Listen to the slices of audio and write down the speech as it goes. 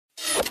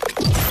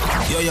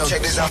Yo,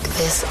 check this out.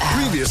 This out.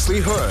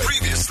 Previously heard.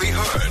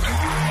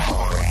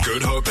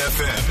 Good Hope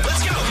FM.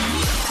 Let's go.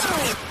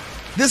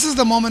 This is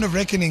the moment of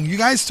reckoning. You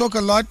guys talk a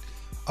lot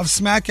of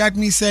smack at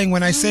me saying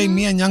when I say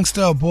me and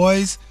Youngster are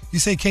boys, you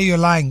say, K, you're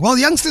lying. Well,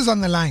 Youngster's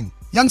on the line.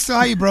 Youngster, how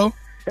are you, bro?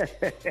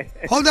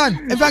 Hold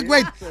on. In fact,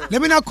 wait.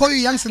 Let me not call you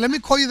Youngster. Let me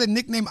call you the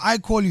nickname I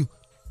call you.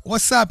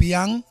 What's up,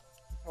 Young?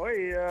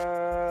 Oi,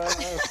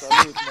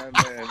 salute, my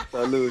man.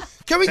 Salute.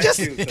 Can we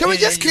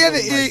just clear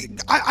the air?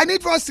 I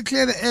need for us to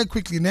clear the air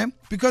quickly, Nem,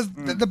 because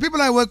the people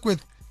I work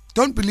with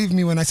don't believe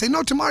me when I say,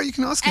 no, tomorrow you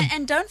can ask him.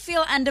 And don't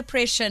feel under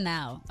pressure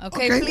now,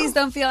 okay? Please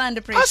don't feel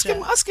under pressure.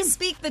 Ask him.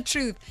 Speak the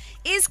truth.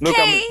 Is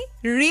Kay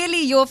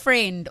really your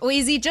friend? Or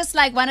is he just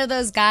like one of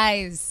those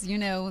guys,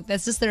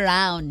 that's just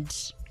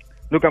around?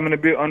 Look, I'm going to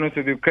be honest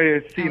with you. Kay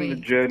has seen the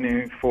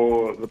journey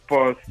for the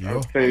past, I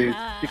would say,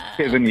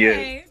 6-7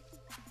 years.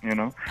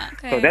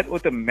 So that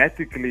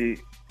automatically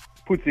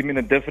puts him in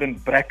a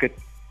different bracket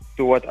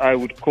to what I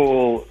would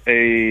call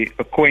a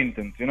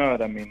acquaintance. You know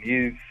what I mean?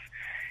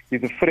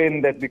 He's a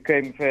friend that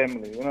became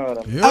family. You know what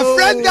I mean? A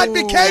friend that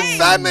became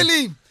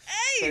family.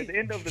 So at the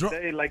end of the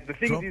day, like the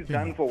things he's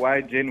done for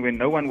YGen when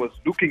no one was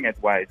looking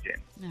at YGen,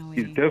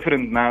 he's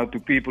different now to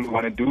people who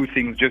want to do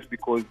things just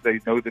because they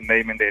know the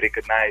name and they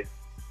recognize.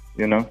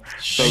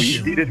 So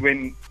he did it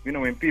when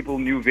people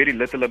knew very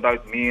little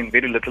about me and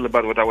very little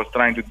about what I was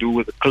trying to do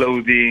with the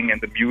clothing and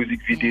the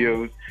music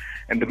videos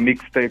and the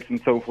mixtapes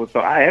and so forth.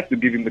 So I have to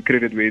give him the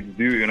credit where it's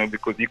due,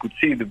 because he could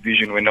see the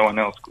vision when no one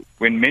else could,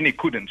 when many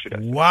couldn't, should I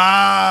say.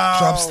 Wow.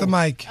 Drops the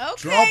mic.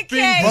 Okay,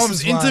 Dropping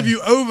bombs. Interview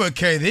over,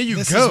 Kay. There you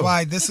go.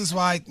 This is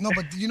why. No,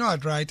 but you know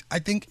what, right? I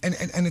think, and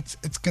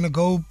it's going to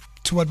go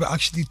to what we're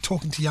actually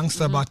talking to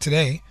Youngster about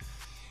today.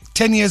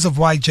 10 years of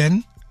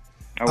YGen.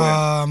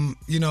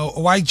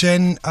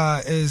 YGen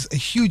is a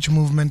huge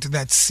movement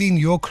that's seen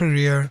your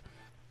career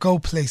go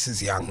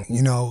places, Young.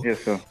 Yes,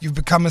 sir. You've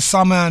become a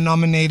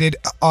summer-nominated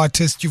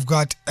artist. You've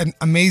got an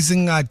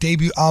amazing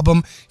debut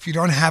album. If you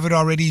don't have it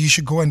already, you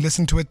should go and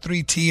listen to it.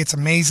 3T, it's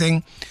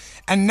amazing.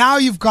 And now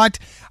you've got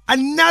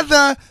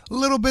another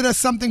little bit of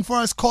something for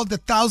us called The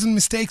 1,000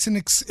 Mistakes, and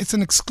it's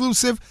an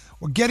exclusive.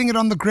 We're getting it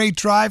on the Great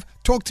Drive.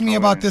 Talk to me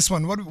about this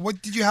one.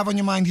 What did you have on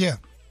your mind here?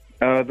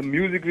 The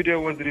music video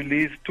was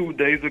released 2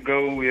 days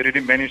ago. We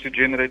already managed to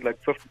generate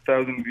like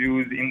 50,000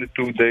 views in the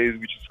 2 days,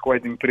 which is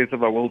quite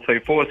impressive, I will say,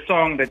 for a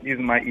song that is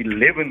my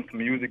 11th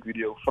music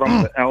video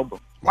from the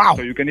album. Wow.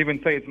 So you can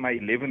even say it's my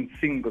 11th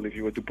single, if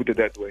you were to put it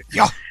that way.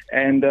 Yeah.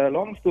 And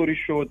long story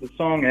short, the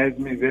song has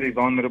me very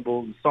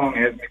vulnerable. The song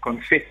has me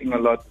confessing a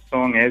lot. The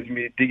song has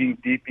me digging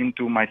deep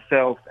into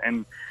myself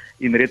and,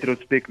 in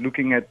retrospect,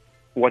 looking at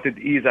what it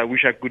is I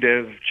wish I could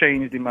have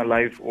changed in my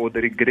life, or the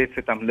regrets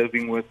that I'm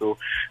living with, or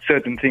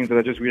certain things that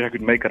I just wish I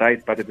could make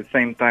right. But at the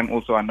same time,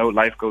 also, I know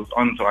life goes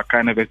on, so I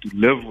kind of have to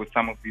live with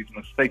some of these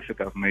mistakes that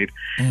I've made.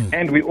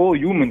 And we're all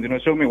humans,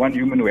 show me one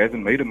human who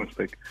hasn't made a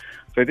mistake.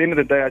 So at the end of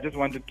the day, I just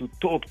wanted to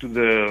talk to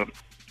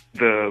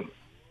the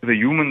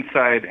human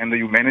side and the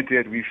humanity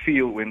that we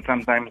feel when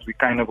sometimes we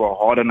kind of are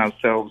hard on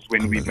ourselves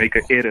when we make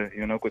an error,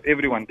 because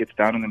everyone gets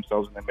down on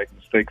themselves when they make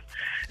mistakes.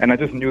 And I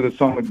just knew the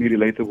song would be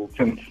relatable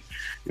since,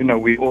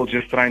 we're all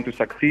just trying to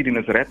succeed in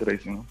this rat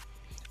race,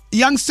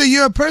 Youngster,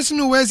 you're a person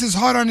who wears his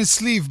heart on his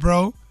sleeve,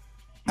 bro.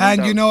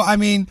 And,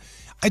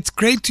 it's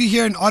great to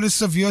hear an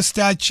artist of your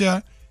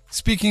stature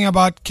speaking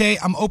about, Kay,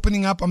 I'm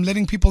opening up, I'm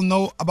letting people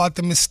know about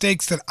the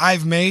mistakes that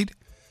I've made.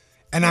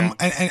 And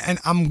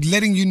I'm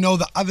letting you know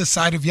the other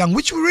side of Young,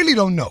 which we really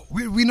don't know.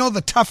 We know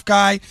the tough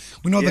guy.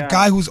 We know the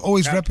guy who's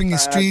always repping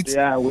his streets.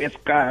 Yeah, West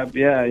Cap.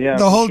 Yeah.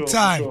 The whole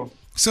time. Sure.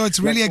 So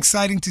it's really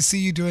exciting to see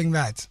you doing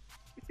that.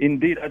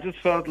 Indeed. I just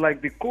felt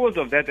like because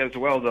of that as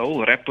well, the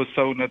whole rap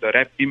persona, the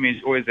rap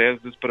image always has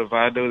this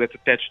bravado that's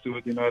attached to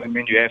it. You know what I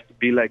mean? You have to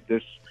be like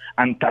this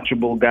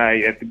untouchable guy.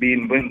 You have to be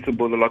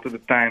invincible a lot of the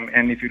time.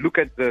 And if you look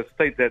at the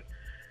state that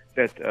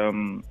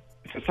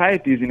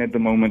society is in at the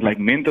moment, like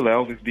mental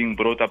health is being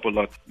brought up a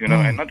lot,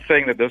 and not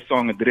saying that this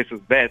song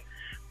addresses that,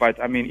 but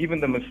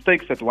even the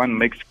mistakes that one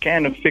makes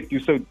can affect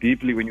you so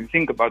deeply when you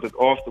think about it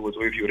afterwards,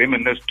 or if you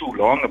reminisce too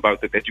long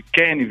about it, that you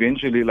can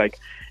eventually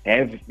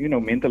have,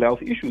 mental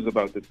health issues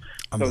about it.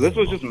 So this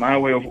was just my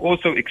way of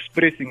also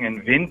expressing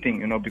and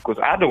venting, because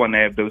I don't want to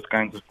have those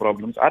kinds of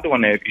problems. I don't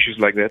want to have issues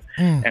like that.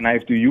 And I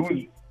have to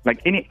use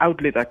any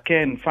outlet I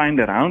can find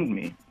around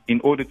me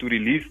in order to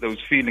release those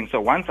feelings.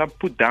 So once I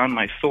put down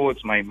my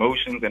thoughts, my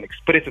emotions, and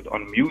express it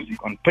on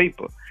music, on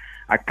paper,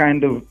 I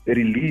kind of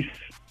release,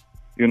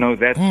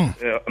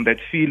 that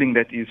feeling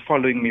that is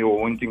following me or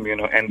haunting me,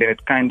 and then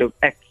it kind of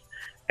acts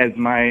as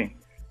my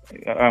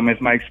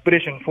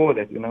expression for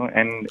that,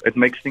 and it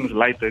makes things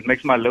lighter. It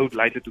makes my load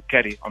lighter to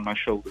carry on my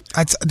shoulders.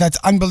 That's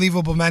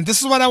unbelievable, man.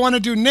 This is what I want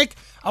to do. Nick,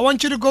 I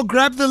want you to go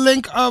grab the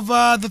link of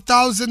the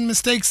 1,000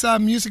 Mistakes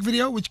music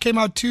video, which came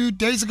out 2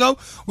 days ago.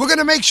 We're going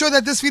to make sure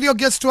that this video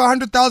gets to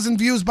 100,000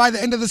 views by the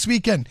end of this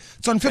weekend.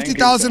 It's on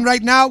 50,000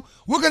 right now.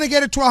 We're going to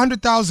get it to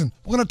 100,000.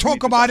 We're going to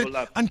talk about it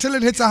until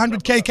it hits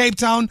 100K. Cape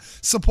Town,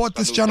 support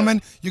this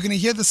gentleman. You're going to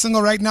hear the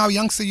single right now.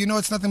 Youngster,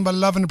 it's nothing but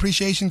love and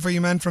appreciation for you,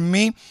 man, from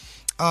me.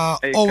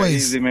 Hey,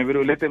 always. Kyeezi, man,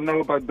 bro, let them know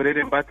about bread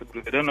and butter,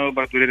 bro. They don't know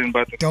about bread and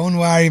butter. Don't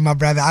worry, my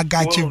brother. I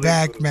got your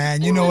back,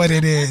 man. You know what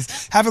it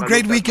is. Have a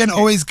great weekend.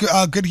 Always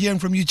good hearing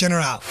from you,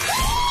 General.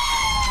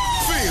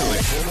 Feel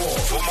it.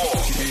 For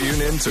more,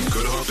 tune in to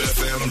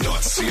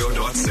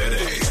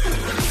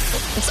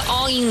goodhopefm.co.za. It's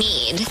all you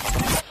need.